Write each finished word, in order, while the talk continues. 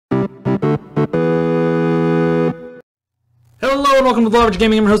Hello and welcome to BelowAvg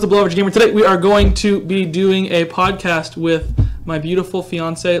Gaming. I'm your host, the BelowAvg Gamer. Today we are going to be doing a podcast with my beautiful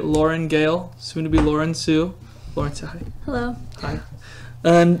fiance, Lauren Gale, soon to be Lauren Sue. Lauren, say hi. Hello. Hi.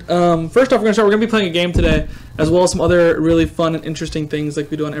 And first off, we're going to be playing a game today, as well as some other really fun and interesting things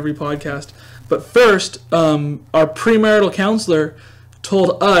like we do on every podcast. But first, our premarital counselor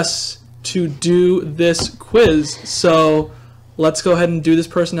told us to do this quiz. So let's go ahead and do this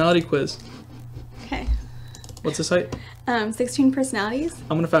personality quiz. Okay. What's the site? 16 personalities.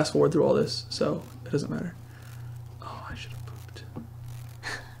 I'm going to fast forward through all this, so it doesn't matter. Oh, I should have pooped.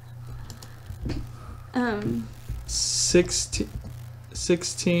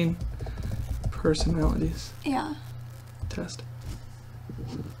 16 personalities. Yeah. Test.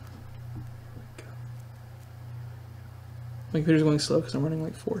 My computer's going slow because I'm running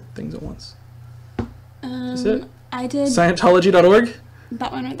like 4 things at once. Is this it? I did Scientology.org?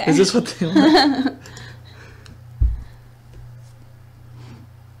 that one right there. Is this what they want?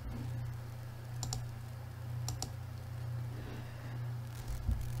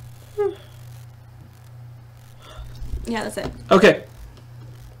 Yeah, that's it. Okay.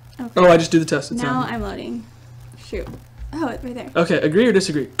 Oh, I just do the test. It's now not. I'm loading. Shoot. Oh, it's right there. Okay, agree or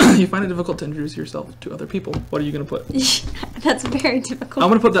disagree? You find it difficult to introduce yourself to other people. What are you going to put? That's very difficult. I'm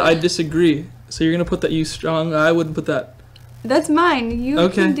going to put that I disagree. So you're going to put that you strong. I wouldn't put that. That's mine. You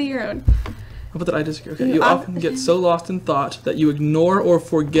can do your own. I'll put that I disagree. Okay. You often get so lost in thought that you ignore or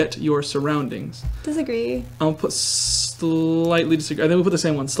forget your surroundings. Disagree. I'll put slightly disagree. I think we'll put the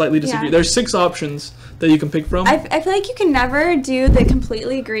same one. Slightly disagree. Yeah. There's 6 options that you can pick from. I feel like you can never do the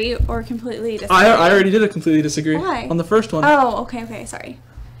completely agree or completely disagree. I already did a completely disagree. Why? On the first one. Oh, okay, sorry.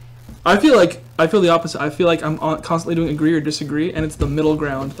 I feel the opposite. I feel like I'm constantly doing agree or disagree, and it's the middle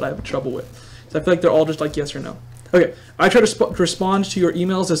ground that I have trouble with. So I feel like they're all just like yes or no. Okay, I try to respond to your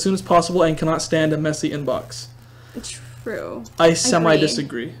emails as soon as possible and cannot stand a messy inbox. True. I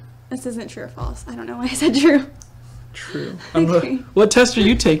semi-disagree. This isn't true or false. I don't know why I said true. True. What test are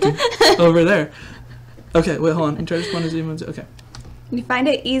you taking over there? Okay, wait, hold on. I try to respond to emails. Okay. You find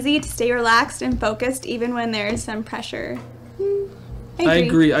it easy to stay relaxed and focused even when there is some pressure. I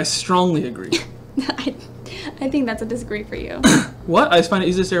agree. I strongly agree. I think that's a disagree for you. What? I find it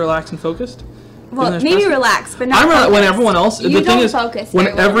easy to stay relaxed and focused? Well, maybe relaxed, but not focused. When everyone else... You the thing don't is, focus when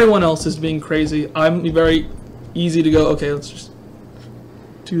very well. everyone else is being crazy, I'm very easy to go, okay, let's just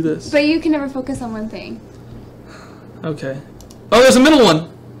do this. But you can never focus on one thing. Okay. Oh, there's a middle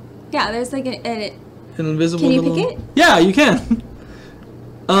one! Yeah, there's like an invisible Can you middle pick one. it? Yeah, you can.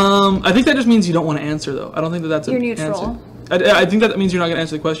 I think that just means you don't want to answer, though. I don't think that's You're an neutral. answer. I think that means you're not going to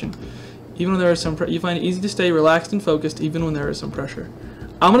answer the question. Even when there is some you find it easy to stay relaxed and focused, even when there is some pressure.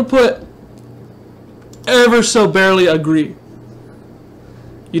 I'm going to put ever so barely agree.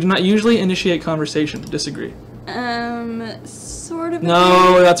 You do not usually initiate conversation. Disagree. Sort of.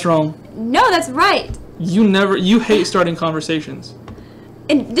 No, that's wrong. No, that's right. You hate starting conversations.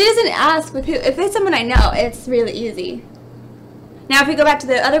 It doesn't ask with who. If it's someone I know, it's really easy. Now, if we go back to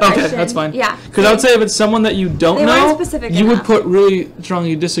the other question. Okay, that's fine. Yeah. Because I would say if it's someone that you don't know, you would put really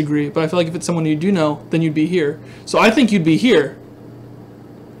strongly disagree. But I feel like if it's someone you do know, then you'd be here. So I think you'd be here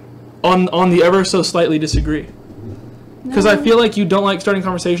on the ever so slightly disagree. Because I feel like you don't like starting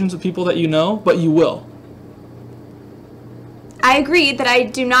conversations with people that you know, but you will. I agree that I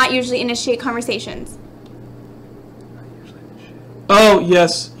do not usually initiate conversations. Oh,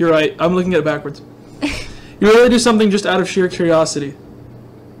 yes, you're right. I'm looking at it backwards. You really do something just out of sheer curiosity.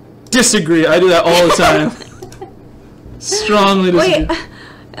 Disagree. I do that all the time. Strongly disagree.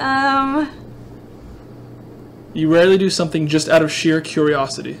 Wait, You rarely do something just out of sheer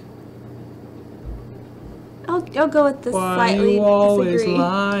curiosity. I'll go with the slightly you always disagree.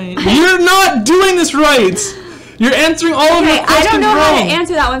 lying? You're not doing this right. You're answering all of your questions I don't know wrong. how to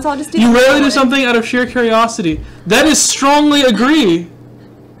answer that one, so I'll just do You rarely do something out of sheer curiosity. That is strongly agree.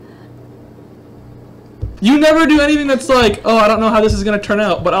 You never do anything that's like, oh, I don't know how this is going to turn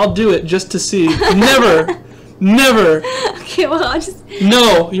out, but I'll do it just to see. Never. Never. Okay, well, I'll just...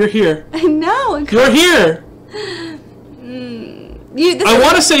 No, you're here. No. You're here. I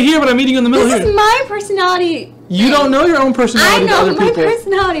want to say here, but I'm meeting you in the middle here. This is my personality. You don't know your own personality to other people. I know my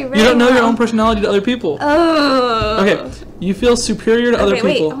personality very You don't know well. your own personality to other people. Oh. Okay, you feel superior to other people.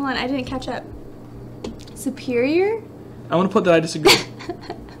 Wait, hold on, I didn't catch up. Superior? I want to put that I disagree.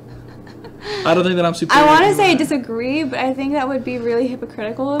 I don't think that I'm superior. I want to say disagree, but I think that would be really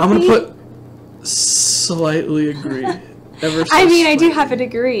hypocritical of I'm going me. to put slightly agree. Ever so I mean, I do slightly. have a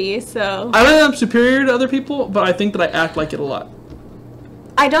degree, so... I don't think I'm superior to other people, but I think that I act like it a lot.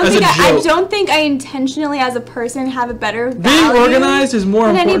 I don't As think a I joke. don't think I intentionally, as a person, have a better Being value organized is more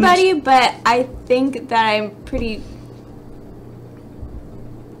than important. anybody, but I think that I'm pretty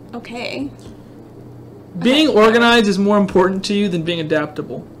Okay. Being organized is more important to you than being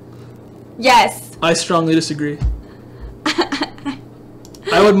adaptable. Yes. I strongly disagree.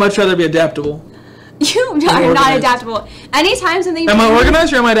 I would much rather be adaptable. You are not adaptable. Anytime something... Am I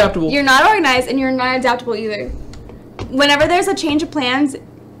organized or am I adaptable? You're not organized and you're not adaptable either. Whenever there's a change of plans,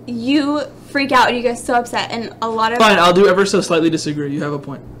 you freak out and you get so upset, and a lot of... Fine, I'll do ever so slightly disagree. You have a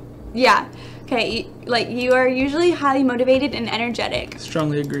point. Yeah. Okay, like, you are usually highly motivated and energetic.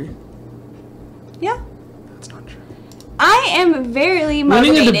 Strongly agree. Yeah. That's not true. I am very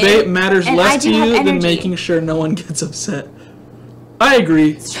motivated. Winning a debate matters less to you than energy. making sure no one gets upset. I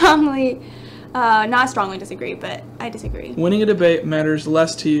agree. Strongly... not strongly disagree, but I disagree. Winning a debate matters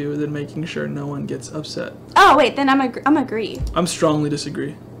less to you than making sure no one gets upset. Oh, wait, then I'm agree. I'm strongly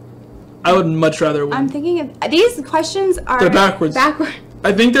disagree. I would much rather win. I'm thinking of... These questions are... They're backwards. Backward.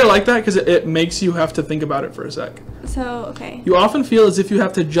 I think they're like that because it makes you have to think about it for a sec. So, okay. You often feel as if you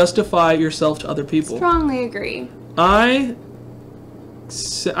have to justify yourself to other people. Strongly agree. I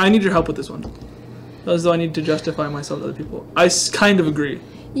need your help with this one. As though I need to justify myself to other people. I kind of agree.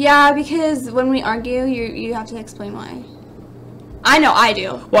 Yeah, because when we argue, you have to explain why. I know I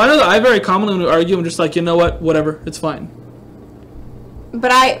do. Well, I know that I very commonly, when we argue, I'm just like, you know what, whatever, it's fine.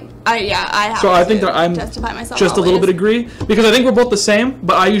 But I have so to I think that I'm justify myself just always. a little bit agree, because I think we're both the same,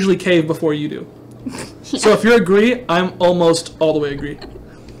 but I usually cave before you do. Yeah. So if you agree, I'm almost all the way agree.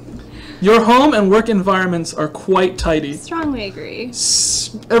 Your home and work environments are quite tidy. Strongly agree.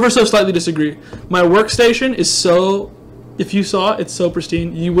 Ever so slightly disagree. My workstation is so... If you saw it, it's so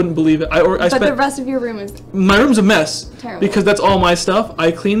pristine, you wouldn't believe it. But the rest of your room is... My room's a mess. Terrible. Because that's all my stuff.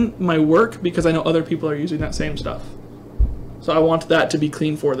 I clean my work because I know other people are using that same stuff. So I want that to be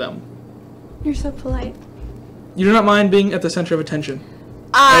clean for them. You're so polite. You do not mind being at the center of attention.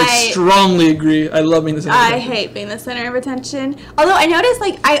 I strongly agree. I love being the center of attention. I hate being the center of attention. Although I notice,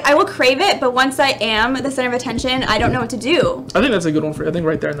 like, I will crave it, but once I am the center of attention, I don't know what to do. I think that's a good one for you. I think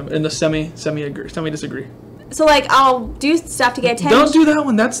right there in the semi-disagree. So, like, I'll do stuff to get attention. Don't do that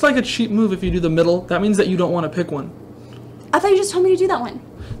one. That's like a cheap move if you do the middle. That means that you don't want to pick one. I thought you just told me to do that one.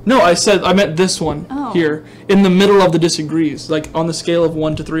 No, I meant this one here. In the middle of the disagrees. Like, on the scale of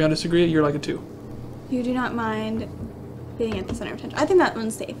 1 to 3 on disagree, you're like a 2. You do not mind being at the center of attention. I think that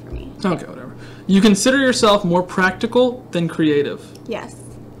one's safe for me. Okay, whatever. You consider yourself more practical than creative. Yes.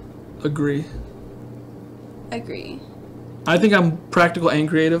 Agree. Agree. I think I'm practical and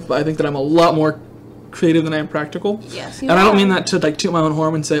creative, but I think that I'm a lot more creative than I am practical. Yes, and I don't mean that to like toot my own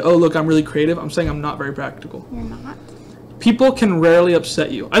horn and say, oh look, I'm really creative. I'm saying I'm not very practical. You're not. People can rarely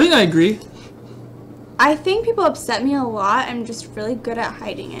upset you. I think I agree. I think people upset me a lot. I'm just really good at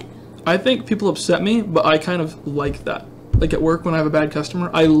hiding it. I think people upset me, but I kind of like that. Like at work when I have a bad customer,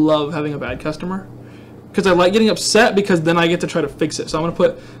 I love having a bad customer. Because I like getting upset because then I get to try to fix it. So I'm going to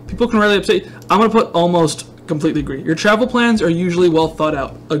put, people can rarely upset you. I'm going to put almost completely agree. Your travel plans are usually well thought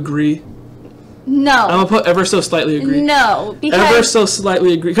out. Agree. No. I'm going to put ever so slightly agree. No, because... Ever so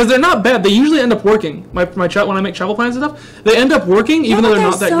slightly agree. Because they're not bad. They usually end up working. When I make travel plans and stuff, they end up working even though they're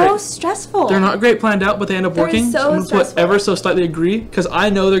not that great. They're so stressful. They're not great planned out, but they end up working. So I'm going to put ever so slightly agree because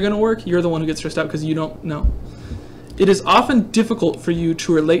I know they're going to work. You're the one who gets stressed out because you don't know. It is often difficult for you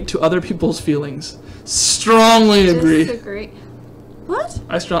to relate to other people's feelings. Strongly agree. Disagree. What?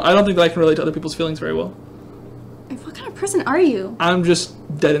 I don't think that I can relate to other people's feelings very well. What kind of person are you? I'm just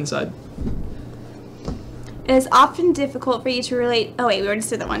dead inside. It is often difficult for you to relate... Oh, wait, we already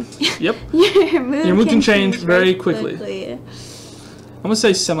said that one. Yep. Your mood can change very quickly. quickly. I'm going to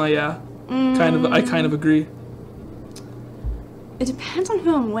say semi-yeah. I kind of agree. It depends on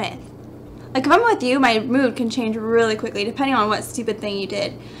who I'm with. Like, if I'm with you, my mood can change really quickly, depending on what stupid thing you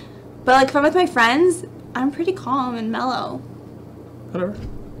did. But, like, if I'm with my friends, I'm pretty calm and mellow. Whatever.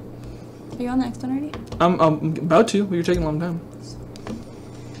 Are you on the next one already? I'm about to, but you're taking a long time.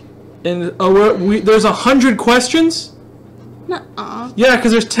 And there's 100 questions? Nuh-uh. Yeah,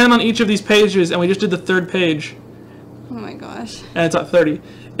 because there's 10 on each of these pages, and we just did the third page. Oh my gosh. And it's at 30.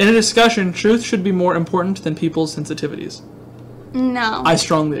 In a discussion, truth should be more important than people's sensitivities. No. I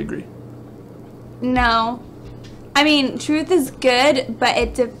strongly agree. No. I mean, truth is good,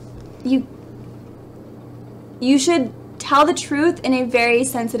 but you should tell the truth in a very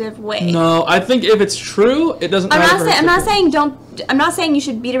sensitive way. No, I think if it's true, it doesn't matter. I'm not saying you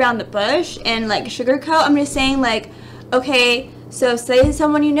should beat around the bush and like sugarcoat. I'm just saying like, okay, so say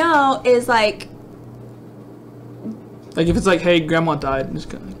someone you know is like if it's like, hey, grandma died,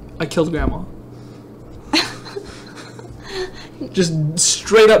 I killed grandma. Just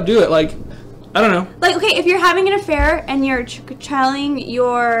straight up do it. Like, I don't know. Like, okay, if you're having an affair and you're telling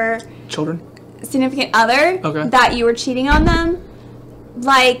your children, significant other that you were cheating on them,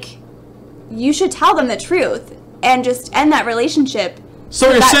 like, you should tell them the truth and just end that relationship. So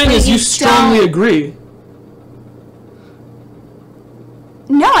what you're saying is you strongly agree.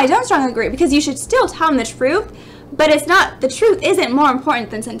 No, I don't strongly agree, because you should still tell them the truth, but it's not, the truth isn't more important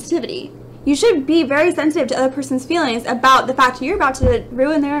than sensitivity. You should be very sensitive to other person's feelings about the fact you're about to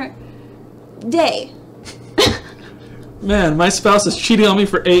ruin their day. Man, my spouse is cheating on me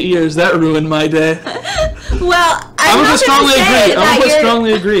for 8 years. That ruined my day. Well, I'm gonna put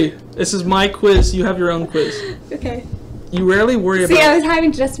strongly agree. This is my quiz. You have your own quiz. Okay. You rarely worry about... See, I was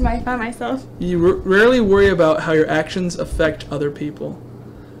having to justify myself. You rarely worry about how your actions affect other people.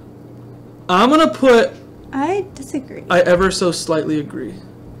 I'm going to put... I disagree. I ever so slightly agree.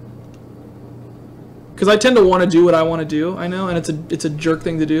 Because I tend to want to do what I want to do, I know, and it's a jerk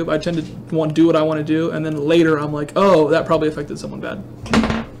thing to do, but I tend to want to do what I want to do, and then later I'm like, oh, that probably affected someone bad.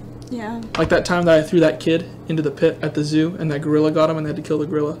 Yeah. Like that time that I threw that kid into the pit at the zoo, and that gorilla got him, and they had to kill the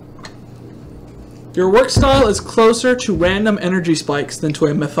gorilla. Your work style is closer to random energy spikes than to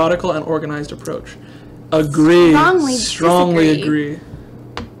a methodical and organized approach. Agree. Strongly agree.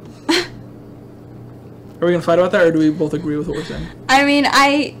 Are we going to fight about that, or do we both agree with what we're saying? I mean,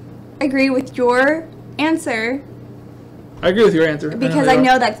 I agree with your answer. I agree with your answer. Because I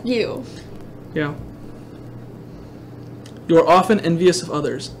know that's you. Yeah. You are often envious of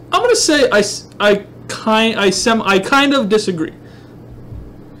others. I'm going to say I kind of disagree.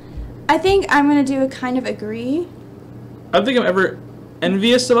 I think I'm going to do a kind of agree. I don't think I'm ever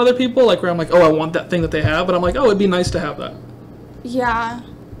envious of other people, like where I'm like, oh, I want that thing that they have, but I'm like, oh, it'd be nice to have that. Yeah.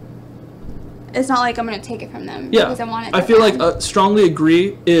 It's not like I'm going to take it from them. Yeah. Because I want it. I feel like strongly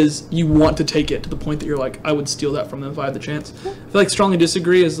agree is you want to take it to the point that you're like, I would steal that from them if I had the chance. I feel like strongly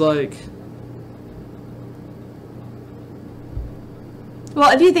disagree is like...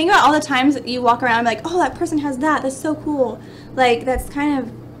 Well, if you think about all the times that you walk around like, oh, that person has that. That's so cool. Like, that's kind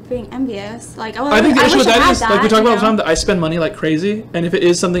of being envious. Like, oh, I think the issue with that is, like we talk about all the time, that I spend money like crazy, and if it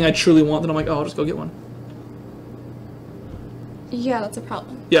is something I truly want, then I'm like, oh, I'll just go get one. Yeah, that's a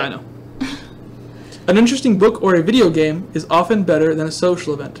problem. Yeah, I know. An interesting book or a video game is often better than a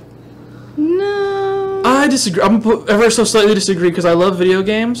social event. No. I disagree. I'm gonna ever so slightly disagree because I love video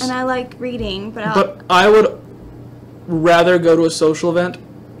games. And I like reading, but I would rather go to a social event.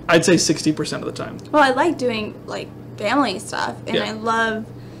 I'd say 60% of the time. Well, I like doing like family stuff, and I love.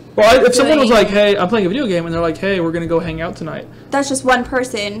 Well, if someone was like, "Hey, I'm playing a video game," and they're like, "Hey, we're gonna go hang out tonight," that's just one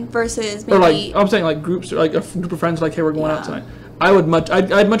person versus maybe. Or like I'm saying, like groups, or like a group of friends, like, "Hey, we're going out tonight." I'd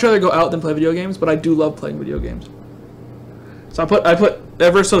much rather go out than play video games, but I do love playing video games. So I put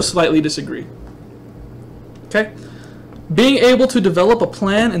ever so slightly disagree. Okay? Being able to develop a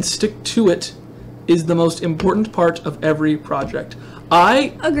plan and stick to it is the most important part of every project.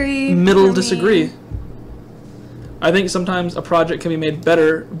 I agree. Middle disagree. I think sometimes a project can be made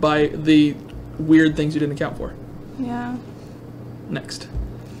better by the weird things you didn't account for. Yeah. Next.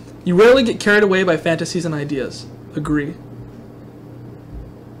 You rarely get carried away by fantasies and ideas. Agree.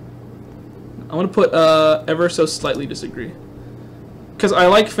 I'm going to put ever so slightly disagree. Because I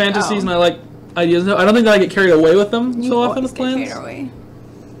like fantasies and I like ideas. I don't think that I get carried away with them so often with plans. Carried away.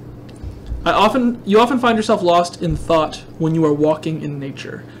 You often find yourself lost in thought when you are walking in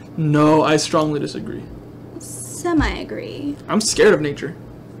nature. No, I strongly disagree. Semi-agree. I'm scared of nature.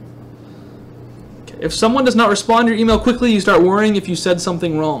 Okay. If someone does not respond to your email quickly, you start worrying if you said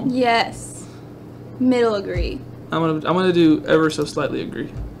something wrong. Yes. Middle agree. I'm gonna do ever so slightly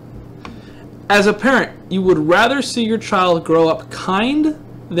agree. As a parent, you would rather see your child grow up kind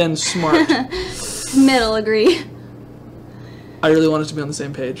than smart. Middle agree. I really want us to be on the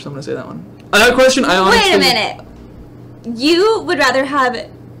same page, so I'm gonna say that one. Another question. Wait a minute. You would rather have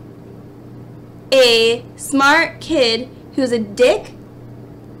a smart kid who's a dick?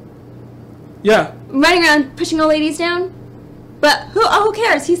 Yeah. Running around pushing old ladies down? But who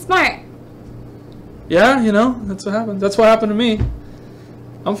cares? He's smart. Yeah, you know, that's what happens. That's what happened to me.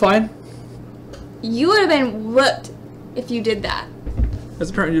 I'm fine. You would have been whooped if you did that. As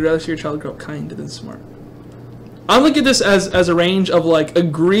a parent, you'd rather see your child grow up kind than smart. I look at this as a range of like,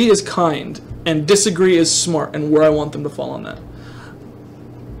 agree is kind and disagree is smart, and where I want them to fall on that.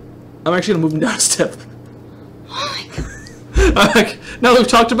 I'm actually gonna move him down a step. Oh my god. Like, now that we've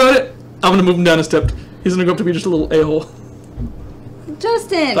talked about it, I'm gonna move him down a step. He's gonna go up to be just a little a-hole.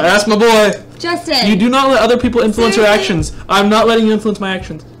 Justin. I asked my boy. Justin. You do not let other people influence your Seriously? actions. I'm not letting you influence my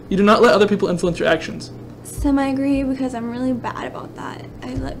actions. You do not let other people influence your actions. Semi-agree because I'm really bad about that.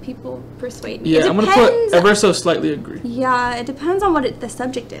 I let people persuade me. Yeah, I'm gonna put ever so slightly agree. Yeah, it depends on what the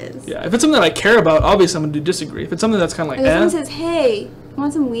subject is. Yeah, if it's something that I care about, obviously I'm gonna do disagree. If it's something that's kind of like, if someone says, "Hey,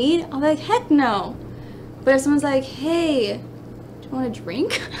 want some weed?" I'll be like, "Heck no." But if someone's like, "Hey, Want a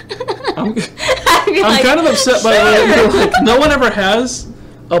drink? I'm kind of upset by the way that you're like, no one ever has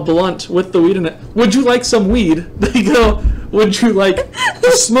a blunt with the weed in it. Would you like some weed? They go, would you like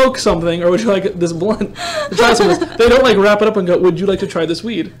to smoke something, or would you like this blunt to try some of this? They don't like wrap it up and go, would you like to try this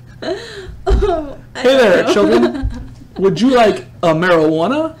weed? Oh, Hey there, children. Would you like a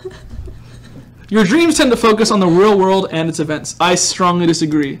marijuana? Your dreams tend to focus on the real world and its events. I strongly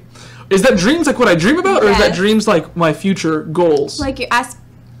disagree. Is that dreams like what I dream about, or is that dreams like my future goals? Like your I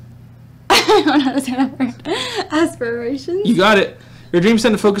don't know how to say that word. Aspirations? You got it. Your dreams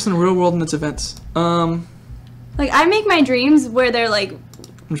tend to focus on the real world and its events. Like, I make my dreams where they're, like,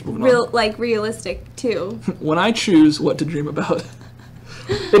 realistic, too. When I choose what to dream about,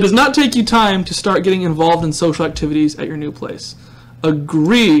 it does not take you time to start getting involved in social activities at your new place.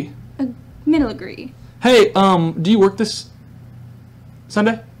 Agree. Middle agree. Hey, do you work this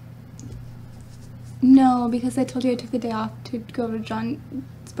Sunday? No, because I told you I took the day off to go to John's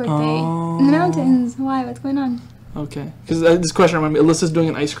birthday in the mountains. Why? What's going on? Okay. Because this question reminded me, Alyssa's doing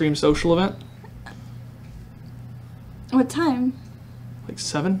an ice cream social event. What time? Like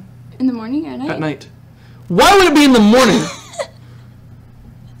 7? In the morning or at night? At night. Why would it be in the morning?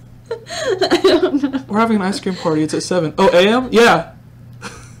 I don't know. We're having an ice cream party. It's at 7. Oh, a.m.? Yeah.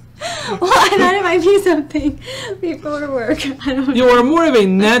 Well, I thought it might be something before work. I don't know. You are more of a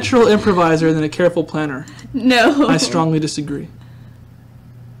natural improviser than a careful planner. No. I strongly disagree.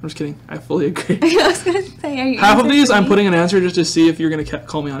 I'm just kidding. I fully agree. I was going to say, are you half of these, I'm putting an answer just to see if you're going to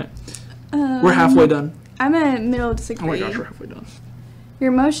call me on it. We're halfway done. I'm a middle disagree. Oh my gosh, we're halfway done.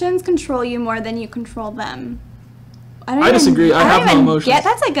 Your emotions control you more than you control them. I disagree. I have no emotions.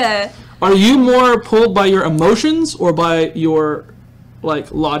 That's like a... Are you more pulled by your emotions or by your,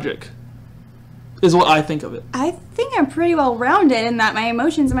 like, logic? Is what I think of it. I think I'm pretty well rounded in that my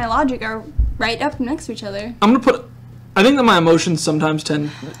emotions and my logic are right up next to each other. I think that my emotions sometimes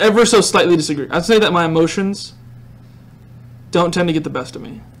tend, ever so slightly disagree. I'd say that my emotions don't tend to get the best of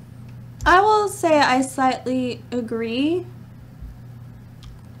me. I will say I slightly agree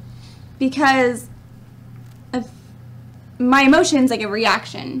because of my emotions, like a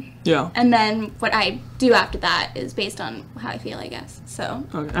reaction. Yeah. And then what I do after that is based on how I feel, I guess. So.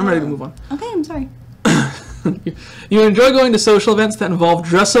 Okay, I'm ready to move on. Okay, I'm sorry. You enjoy going to social events that involve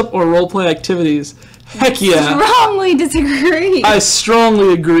dress-up or role-play activities. Heck yeah. Strongly disagree. I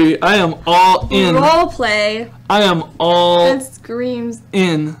strongly agree. I am all in. Role-play. I am all That screams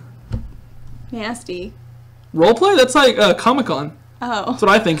in. nasty. Roleplay? That's like Comic-Con. Oh. That's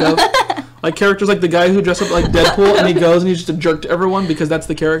what I think of. Like characters like the guy who dressed up like Deadpool and he goes and he's just a jerk to everyone because that's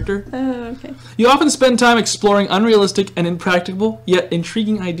the character. Oh, okay. You often spend time exploring unrealistic and impractical yet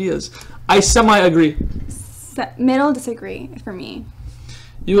intriguing ideas. I semi-agree. Middle disagree for me.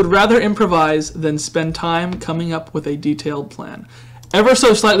 You would rather improvise than spend time coming up with a detailed plan. Ever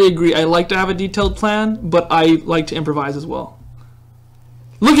so slightly agree. I like to have a detailed plan, but I like to improvise as well.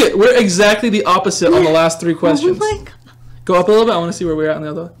 Look at, we're exactly the opposite on the last 3 questions. Oh my God. Go up a little bit. I want to see where we're at on the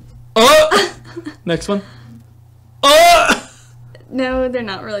other one. Oh! Next one. Oh! No, they're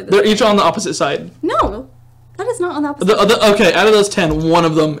not really the They're same. each on the opposite side. No, that is not on the opposite side. Okay, out of those 10, one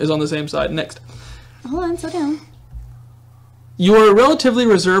of them is on the same side. Next. Hold on, slow down. You are a relatively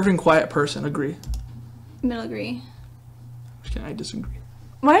reserved and quiet person. Agree. Middle agree. Okay, I disagree.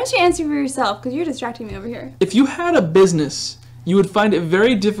 Why don't you answer for yourself? Because you're distracting me over here. If you had a business, you would find it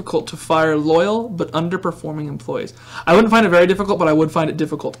very difficult to fire loyal but underperforming employees. I wouldn't find it very difficult, but I would find it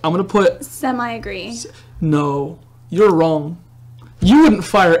difficult. I'm going to put... Semi-agree. No, you're wrong. You wouldn't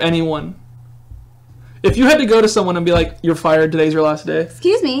fire anyone. If you had to go to someone and be like, you're fired, today's your last day.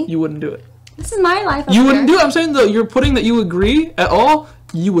 Excuse me. You wouldn't do it. This is my life. You wouldn't do it. I'm saying, though, you're putting that you agree at all.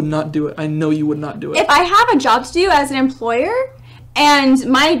 You would not do it. I know you would not do it. If I have a job to do as an employer, and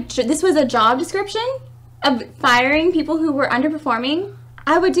this was a job description of firing people who were underperforming,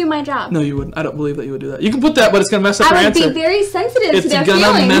 I would do my job. No, you wouldn't. I don't believe that you would do that. You can put that, but it's going to mess up your answer. I would be very sensitive to their gonna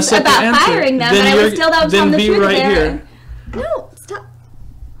feelings mess up about your answer. firing them, Then but I would still tell them the truth. Then be right here. No, stop.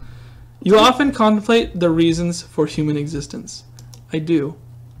 You often contemplate the reasons for human existence. I do.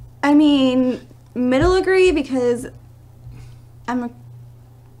 I mean, middle agree because I'm a...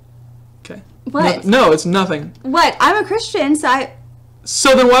 Okay. What? No, it's nothing. What? I'm a Christian, so I...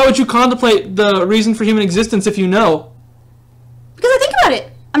 So then why would you contemplate the reason for human existence if you know? Because I think about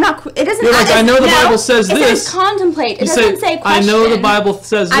it. I'm not... It doesn't... You're like, I know the Bible says it this. says contemplate. It You doesn't say question. I know the Bible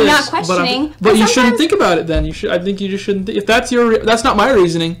says this. I'm not questioning. But you shouldn't think about it then. I think you just shouldn't... If that's your... That's not my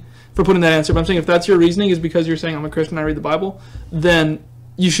reasoning for putting that answer. But I'm saying if that's your reasoning is because you're saying I'm a Christian, I read the Bible, then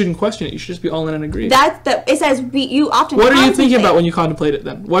You shouldn't question it. You should just be all in and agree. It says you often. What are you thinking about when you contemplate it?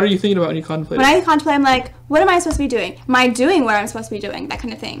 Then what are you thinking about when you contemplate it? When I contemplate, I'm like, what am I supposed to be doing? Am I doing what I'm supposed to be doing? That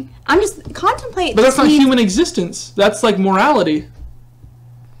kind of thing. I'm just contemplate. But that's not human existence. That's like morality.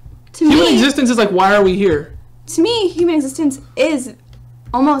 Human existence is like, why are we here? To me, human existence is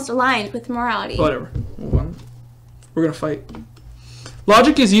almost aligned with morality. Whatever. We're gonna fight.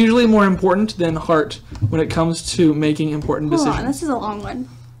 Logic is usually more important than heart when it comes to making important decisions. Hold on, this is a long one.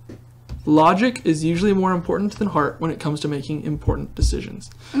 Logic is usually more important than heart when it comes to making important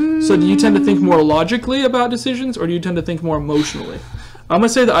decisions. So do you tend to think more logically about decisions, or do you tend to think more emotionally? I'm going to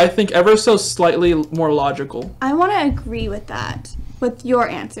say that I think ever so slightly more logical. I want to agree with that, with your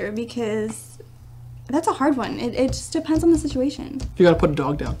answer, because that's a hard one. It just depends on the situation. You got to put a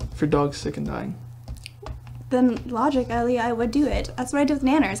dog down if your dog's sick and dying. Then logically, I would do it. That's what I did with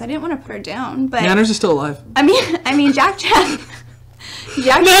Nanners. I didn't want to put her down, but Nanners is still alive. I mean, Jack.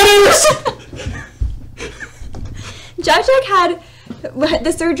 Nanners! Jack had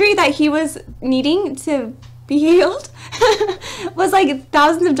the surgery that he was needing to be healed was like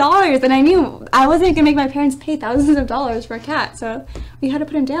thousands of dollars, and I knew I wasn't gonna make my parents pay thousands of dollars for a cat, so we had to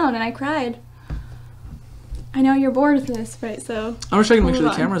put him down, and I cried. I know you're bored with this, right? So I'm just checking to make sure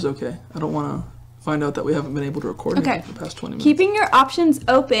the camera's okay. I don't want to find out that we haven't been able to record anything for the past 20 minutes. Keeping your options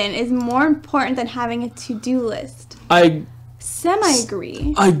open is more important than having a to-do list. I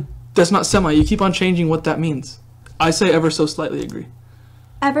semi-agree. That's not semi. You keep on changing what that means. I say ever so slightly agree.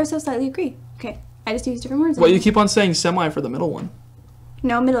 Ever so slightly agree. Okay. I just use different words. Well, you keep on saying semi for the middle one.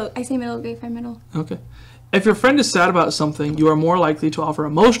 No, middle. I say middle agree for middle. Okay. If your friend is sad about something, you are more likely to offer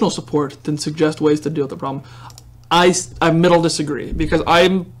emotional support than suggest ways to deal with the problem. I middle disagree, because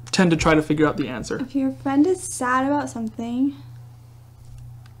I tend to try to figure out the answer. If your friend is sad about something...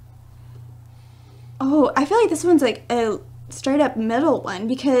 Oh, I feel like this one's like a straight up middle one,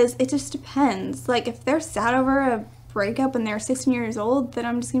 because it just depends. Like, if they're sad over a breakup when they're 16 years old, then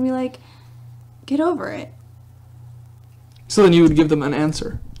I'm just gonna be like, get over it. So then you would give them an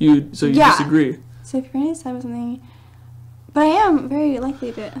answer. You disagree. So if your friend is sad about something... But I am very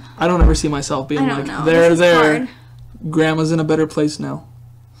likely to... I don't ever see myself being like, there. Grandma's in a better place now.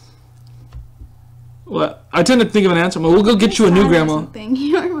 What? I tend to think of an answer. Well, we'll go get you a new grandma.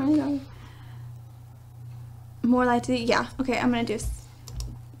 More likely, yeah. Okay, I'm gonna do.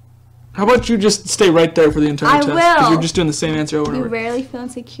 How about you just stay right there for the entire test? I will. Because you're just doing the same answer over and over. You rarely feel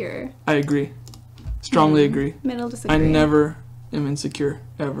insecure. I agree. Strongly agree. Middle disagree. I never am insecure,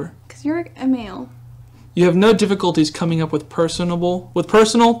 ever. Because you're a male. You have no difficulties coming up with personal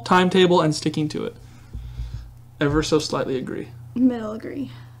timetable and sticking to it. Ever so slightly agree. Middle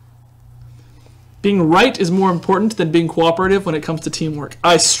agree. Being right is more important than being cooperative when it comes to teamwork.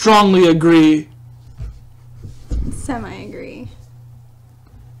 I strongly agree. Semi-agree.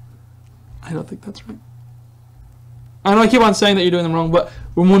 I don't think that's right. I know I keep on saying that you're doing them wrong, but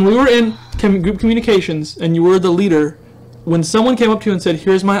when we were in group communications and you were the leader, when someone came up to you and said,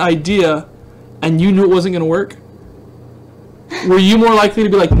 here's my idea, and you knew it wasn't going to work, were you more likely to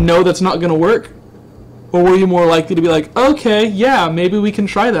be like, no, that's not going to work? Or were you more likely to be like, okay, yeah, maybe we can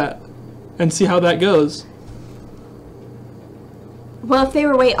try that and see how that goes? Well, if they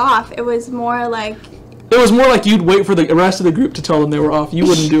were way off, it was more like... It was more like you'd wait for the rest of the group to tell them they were off. You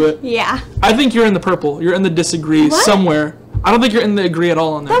wouldn't do it. Yeah. I think you're in the purple. You're in the disagree somewhere. I don't think you're in the agree at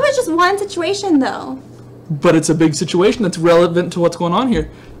all on there. That was just one situation, though. But it's a big situation that's relevant to what's going on here.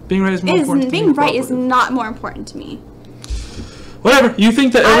 Being right is more important. Being right is not more important to me. Whatever. You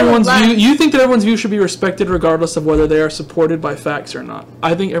think that everyone's view should be respected regardless of whether they are supported by facts or not.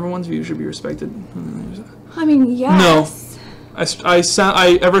 I think everyone's view should be respected. I mean, yes. No.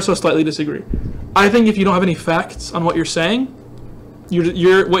 I ever so slightly disagree. I think if you don't have any facts on what you're saying,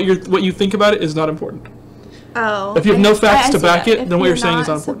 what you think about it is not important. Oh. If you have no facts to back it, then what you're saying is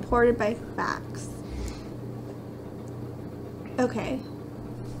not important. Supported by facts. Okay.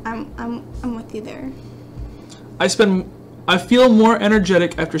 I'm with you there. I feel more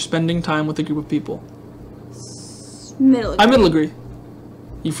energetic after spending time with a group of people. Middle agree. I middle agree.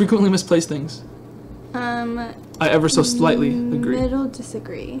 You frequently misplace things. I ever so slightly agree. Middle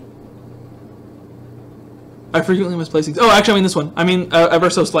disagree. I frequently misplace things. Oh, actually, I mean this one. I mean, ever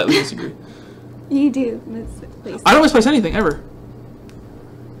so slightly disagree. You do misplace. I don't misplace anything, ever.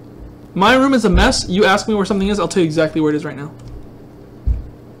 My room is a mess. You ask me where something is, I'll tell you exactly where it is right now.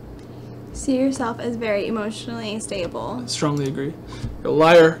 See yourself as very emotionally stable. Strongly agree. You're a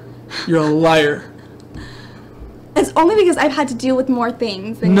liar. You're a liar. It's only because I've had to deal with more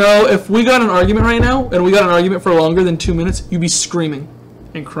things. No, if we got an argument right now, and we got an argument for longer than 2 minutes, you'd be screaming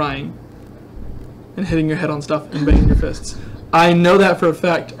and crying and hitting your head on stuff and banging your fists. I know that for a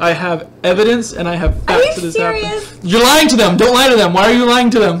fact. I have evidence and I have facts that this happened. Are you serious? You're lying to them. Don't lie to them. Why are you lying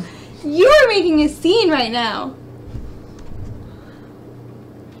to them? You are making a scene right now.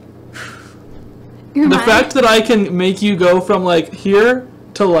 The fact that I can make you go from like here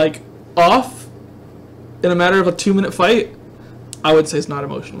to like off in a matter of a 2-minute fight, I would say it's not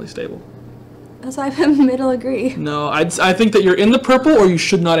emotionally stable. That's why I put middle agree. No, I think that you're in the purple or you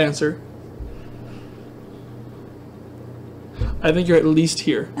should not answer. I think you're at least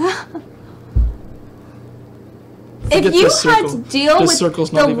here. If you had to deal with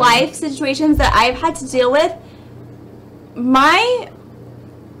the life situations that I've had to deal with, my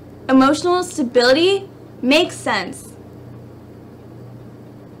emotional stability makes sense.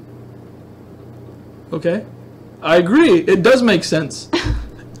 Okay. I agree. It does make sense.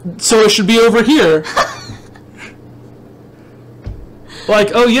 So it should be over here.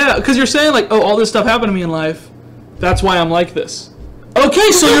 Like, oh yeah, because you're saying like, oh, all this stuff happened to me in life. That's why I'm like this.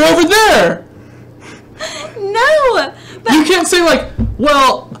 Okay, so you're over there. No. But You can't say like,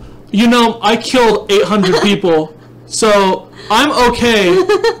 well, you know, I killed 800 people, so I'm okay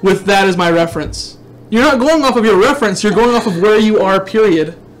with that as my reference. You're not going off of your reference, you're going off of where you are,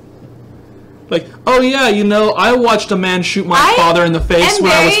 period. Like, oh yeah, you know, I watched a man shoot my father in the face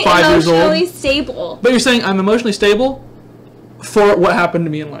when I was 5 years old. I'm emotionally stable. But you're saying I'm emotionally stable for what happened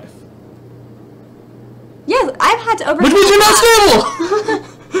to me in life. Yes, I've had to overcome. Which means you're not stable!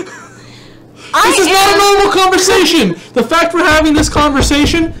 This is not a normal conversation! The fact we're having this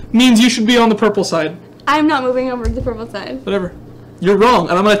conversation means you should be on the purple side. I'm not moving over to the purple side. Whatever. You're wrong,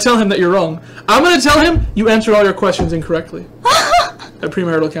 and I'm going to tell him that you're wrong. I'm going to tell him you answered all your questions incorrectly at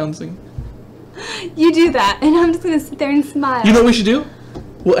premarital counseling. You do that, and I'm just going to sit there and smile. You know what we should do?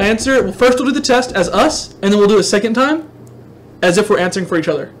 We'll answer, first we'll do the test as us, and then we'll do a second time as if we're answering for each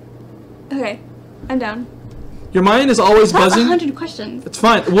other. Okay, I'm down. Your mind is always buzzing. 100 questions. It's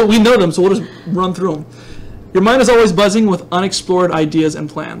fine. Well, we know them, so we'll just run through them. Your mind is always buzzing with unexplored ideas and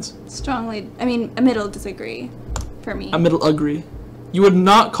plans. A middle disagree for me. A middle agree. You would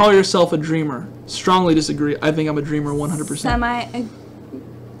not call yourself a dreamer. Strongly disagree. I think I'm a dreamer 100%.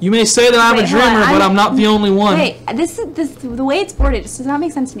 You may say that I'm a dreamer, but I'm not the only one. Wait, this the way it's worded just does not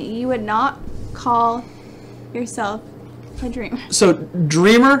make sense to me. You would not call yourself a dreamer. So,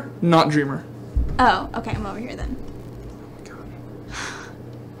 dreamer, not dreamer. Oh, okay, I'm over here then.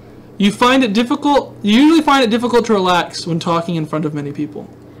 You usually find it difficult to relax when talking in front of many people.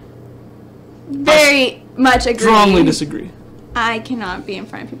 Very much agree. Strongly disagree. I cannot be in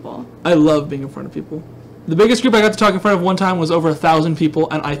front of people. I love being in front of people. The biggest group I got to talk in front of one time was over 1,000 people,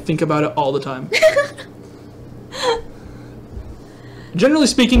 and I think about it all the time. Generally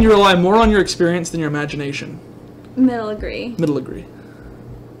speaking, you rely more on your experience than your imagination. Middle agree. Middle agree.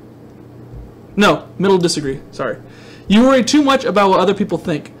 No, middle disagree. Sorry. You worry too much about what other people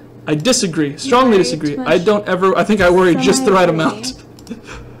think. I disagree. Strongly disagree. I think I worry just the right amount.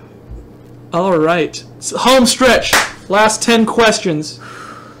 All right. Home stretch. Last 10 questions.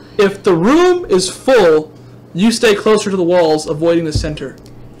 If the room is full, you stay closer to the walls, avoiding the center.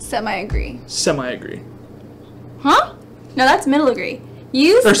 Semi-agree. Semi-agree. Huh? No, that's middle agree.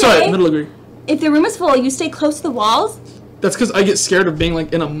 Middle agree. If the room is full, you stay close to the walls? That's because I get scared of being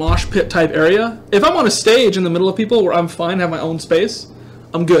like in a mosh pit type area. If I'm on a stage in the middle of people where I'm fine, have my own space,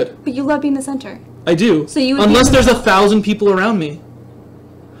 I'm good. But you love being the center. I do. So you would unless there's 1,000 people around me.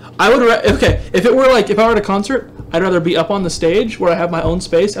 I would if I were at a concert, I'd rather be up on the stage where I have my own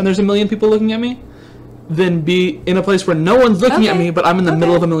space and there's 1 million people looking at me than be in a place where no one's looking at me but I'm in the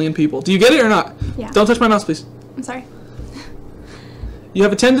middle of 1 million people. Do you get it or not? Yeah. Don't touch my mouse, please. I'm sorry. You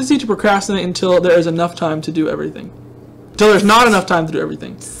have a tendency to procrastinate until there is enough time to do everything. Until there's not enough time to do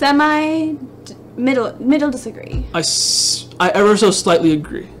everything. Middle disagree. I ever so slightly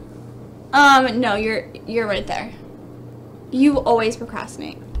agree. No, you're right there. You always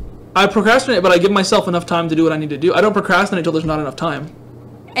procrastinate. I procrastinate, but I give myself enough time to do what I need to do. I don't procrastinate until there's not enough time.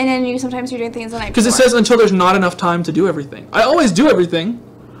 And then sometimes you're doing things the night because it says until there's not enough time to do everything. I always do everything.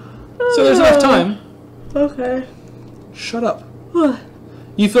 So there's enough time. Okay. Shut up.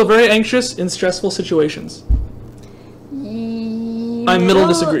 You feel very anxious in stressful situations. I middle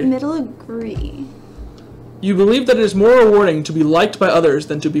disagree. Middle agree. You believe that it is more rewarding to be liked by others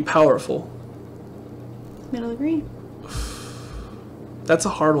than to be powerful. Middle agree. That's a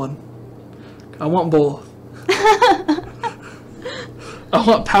hard one. I want both. I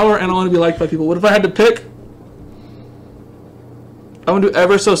want power and I want to be liked by people. What if I had to pick? I want to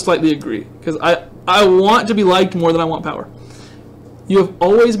ever so slightly agree. Because I want to be liked more than I want power. You have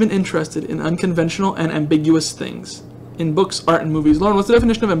always been interested in unconventional and ambiguous things. In books, art, and movies. Lauren, what's the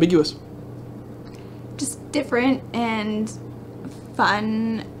definition of ambiguous? Just different and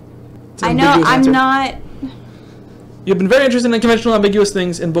fun. It's an I know ambiguous I'm answer. not. You've been very interested in conventional, ambiguous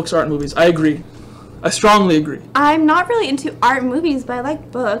things in books, art, and movies. I agree. I strongly agree. I'm not really into art and movies, but I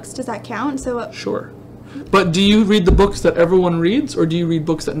like books. Does that count? So Sure. But do you read the books that everyone reads, or do you read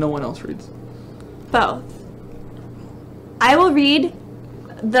books that no one else reads? both. I will read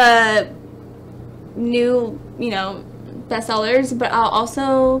the new, bestsellers, but I'll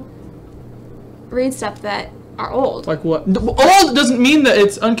also read stuff that are old. Like what? Old doesn't mean that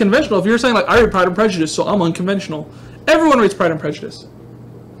it's unconventional. If you're saying, like, I read Pride and Prejudice, so I'm unconventional. Everyone reads Pride and Prejudice.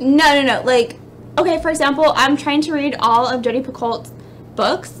 No. Like, okay, for example, I'm trying to read all of Jodi Picoult's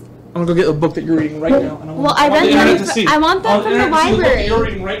books. I'm gonna go get a book that you're reading right now. And I want, I want the internet to see. I want them from the internet to see book that library. you're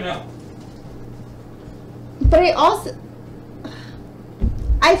reading right now. But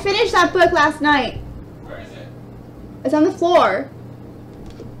I finished that book last night. Where is it? It's on the floor.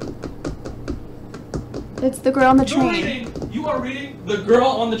 It's The Girl on the Train. You are reading The Girl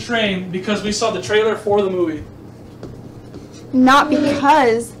on the Train because we saw the trailer for the movie. Not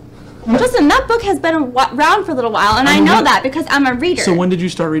because... Listen, that book has been around for a little while, and I know that because I'm a reader. So when did you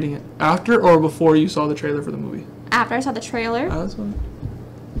start reading it? After or before you saw the trailer for the movie? After I saw the trailer. Oh, that's fine.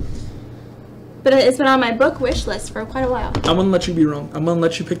 But it's been on my book wish list for quite a while. I'm gonna let you be wrong. I'm gonna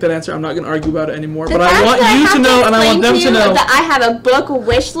let you pick that answer. I'm not gonna argue about it anymore. The But I fact want that you have to know, and I want them explain to know. that I have a book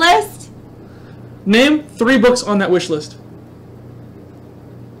wish list. Name 3 books on that wish list.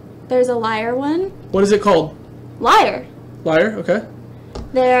 There's a liar one. What is it called? Liar. Liar. Okay.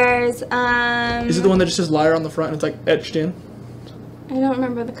 There's Is it the one that just says liar on the front and it's like etched in? I don't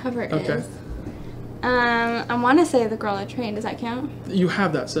remember what the cover is. Okay. I want to say The Girl on the Train. Does that count? You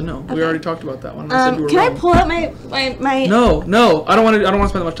have that, so no. Okay. We already talked about that one. I said you were can wrong. I pull out my No. I don't want to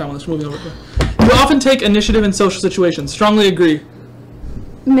spend that much time on this. Moving over. You often take initiative in social situations. Strongly agree.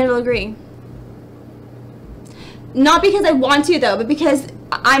 middle agree. Not because I want to though, but because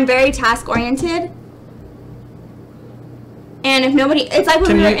I'm very task oriented. And if nobody, it's like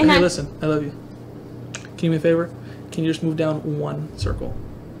when we were in Hey, a... listen. I love you. Can you do me a favor? Can you just move down 1 circle?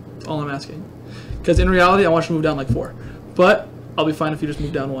 That's all I'm asking. Because in reality, I want you to move down like 4. But I'll be fine if you just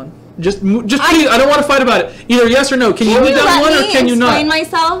move down 1. Just please. I don't want to fight about it. Either yes or no. Can you move down 1 or can you not? Explain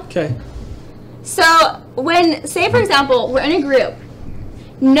myself? Okay. So when, say for example, we're in a group,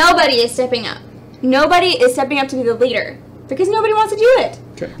 nobody is stepping up. Nobody is stepping up to be the leader because nobody wants to do it.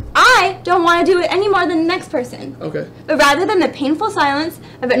 Okay. I don't want to do it any more than the next person. Okay. But rather than the painful silence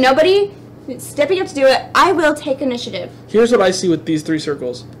about nobody stepping up to do it, I will take initiative. Here's what I see with these 3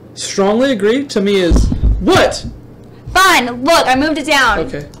 circles. Strongly agree to me is what? Fine. Look, I moved it down.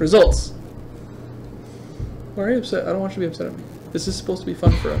 Okay. Results. Why are you upset? I don't want you to be upset at me. This is supposed to be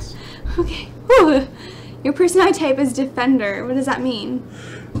fun for us. Okay. Whew. Your personality type is defender. What does that mean?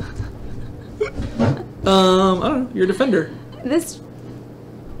 I don't know. You're a defender.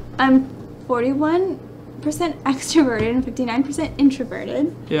 I'm 41% extroverted and 59%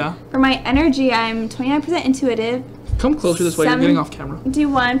 introverted. Yeah. For my energy, I'm 29% intuitive, Come closer this way. You're getting off camera.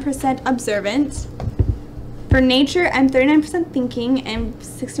 71% observant. For nature, I'm 39% thinking and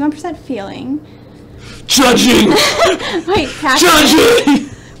 61% feeling. Judging! Wait, tactics. Judging!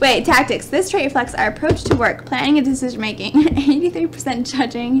 Wait, tactics. This trait reflects our approach to work, planning and decision making. 83%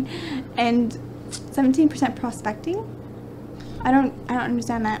 judging and 17% prospecting. I don't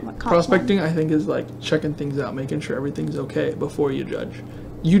understand that. What Prospecting, I think, is like checking things out, making sure everything's okay before you judge.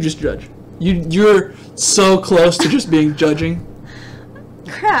 You just judge. You're so close to just being judging.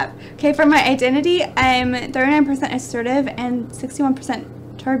 Crap. Okay, for my identity, I'm 39% assertive and 61%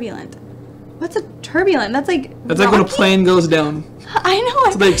 turbulent. What's a turbulent? That's like That's like when a rocky? plane goes down. I know.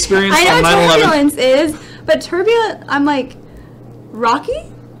 That's what they experienced I know on what 9/11. turbulence is, but turbulent, I'm like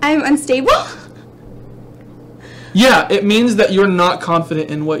rocky? I'm unstable? Yeah, it means that you're not confident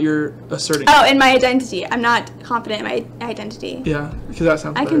in what you're asserting. Oh, in my identity. I'm not confident in my identity. Yeah, because that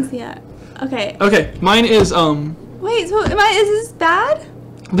sounds I better. can see that. Okay. Okay, mine is, Wait, so is this bad?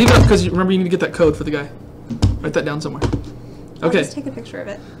 leave it up because remember you need to get that code for the guy. Write that down somewhere. I'll Okay. just take a picture of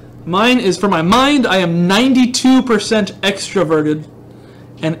it. Mine is for my mind, I am 92% extroverted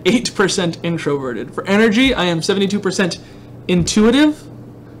and 8% introverted. For energy, I am 72% intuitive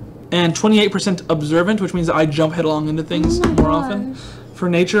and 28% observant, which means that I jump headlong into things Oh my more often. gosh. For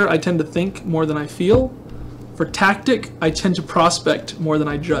nature, I tend to think more than I feel. For tactic, I tend to prospect more than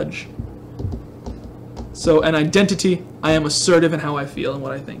I judge. So, an identity, I am assertive in how I feel and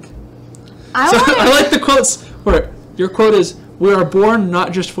what I think. I So want I like the quotes where your quote is, "We are born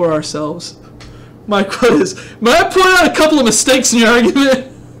not just for ourselves." My quote is, "May I point out a couple of mistakes in your argument?"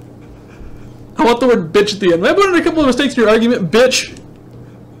 I want the word bitch at the end. May I point out a couple of mistakes in your argument, bitch?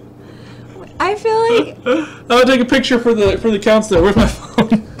 I feel like I'm gonna take a picture for the counselor. Where's my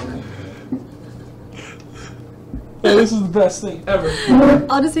phone? Oh, this is the best thing ever.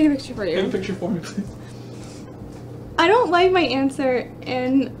 I'll just take a picture for Take a you. picture for me, please. I don't like my answer,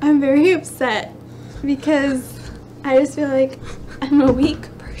 and I'm very upset because I just feel like I'm a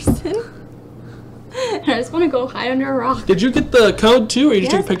weak person. And I just want to go hide under a rock. Did you get the code too, or you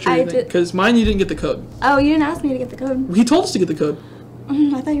just Yes, took a picture? I did. Because mine, you didn't get the code. Oh, you didn't ask me to get the code. He told us to get the code.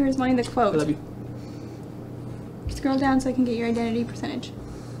 I thought you were just wanting the I quote. love you. Scroll down so I can get your identity percentage.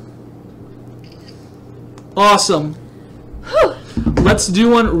 Awesome. Whew. Let's do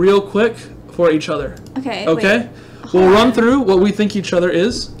one real quick for each other. Okay. Okay? Wait. We'll Hold run on. through what we think each other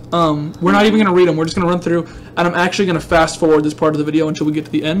is. We're not even going to read them. We're just going to run through, and I'm actually going to fast forward this part of the video until we get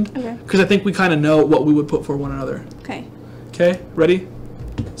to the end. Okay. Because I think we kind of know what we would put for one another. Okay. Okay? Ready?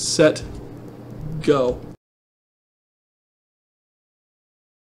 Set. Go.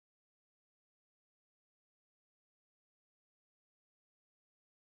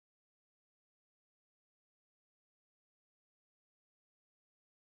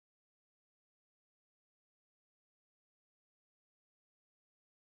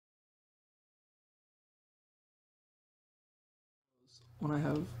 When I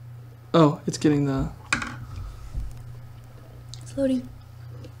have... Oh, it's getting the... It's loading.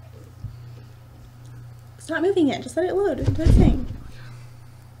 It's not moving yet. Just let it load. Do its thing.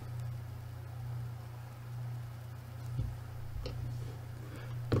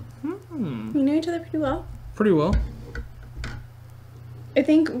 We know each other pretty well. Pretty well. I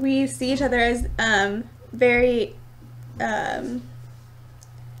think we see each other as very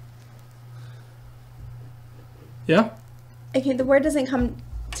Yeah? okay, the word doesn't come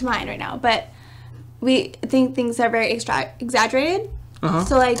to mind right now, but we think things are very exaggerated. Uh-huh.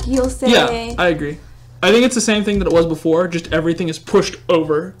 So like you'll say Yeah, I agree. I think it's the same thing that it was before, just everything is pushed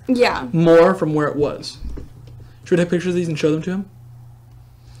over yeah. more from where it was. Should we take pictures of these and show them to him?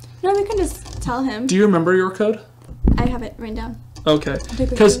 No, we can just tell him. Do you remember your code? I have it written down. Okay. take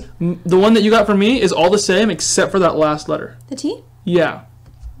a Because picture. the one that you got from me is all the same except for that last letter. The T? Yeah.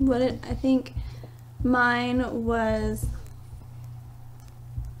 I think mine was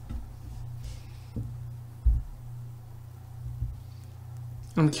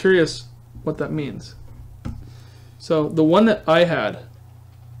I'm curious what that means. So the one that I had...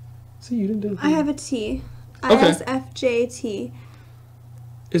 See, you didn't do it. I have a T. Okay. ISFJT.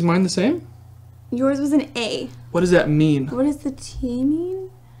 Is mine the same? Yours was an A. What does that mean? What does the T mean?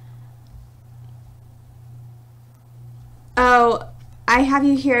 Oh, I have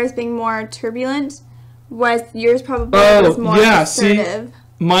you here as being more turbulent. Was yours probably was more yeah, assertive. see?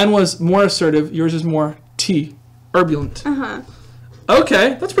 Mine was more assertive. Yours is more T. Turbulent. Uh-huh.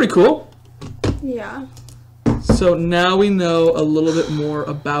 Okay, that's pretty cool. Yeah. So now we know a little bit more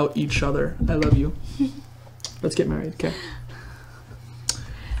about each other. I love you. Let's get married, okay?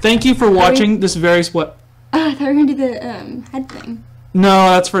 Thank you for watching this very... What? I thought we were going to do the head thing. No,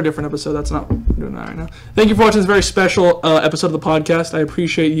 that's for a different episode. That's not... I'm doing that right now. Thank you for watching this very special episode of the podcast. I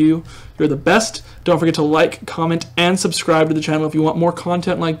appreciate you. You're the best. Don't forget to like, comment, and subscribe to the channel if you want more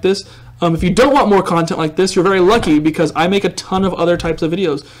content like this. If you don't want more content like this, you're very lucky because I make a ton of other types of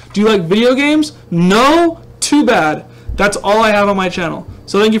videos. Do you like video games? No? Too bad. That's all I have on my channel.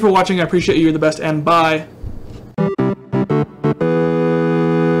 So thank you for watching. I appreciate you. You're the best, and bye.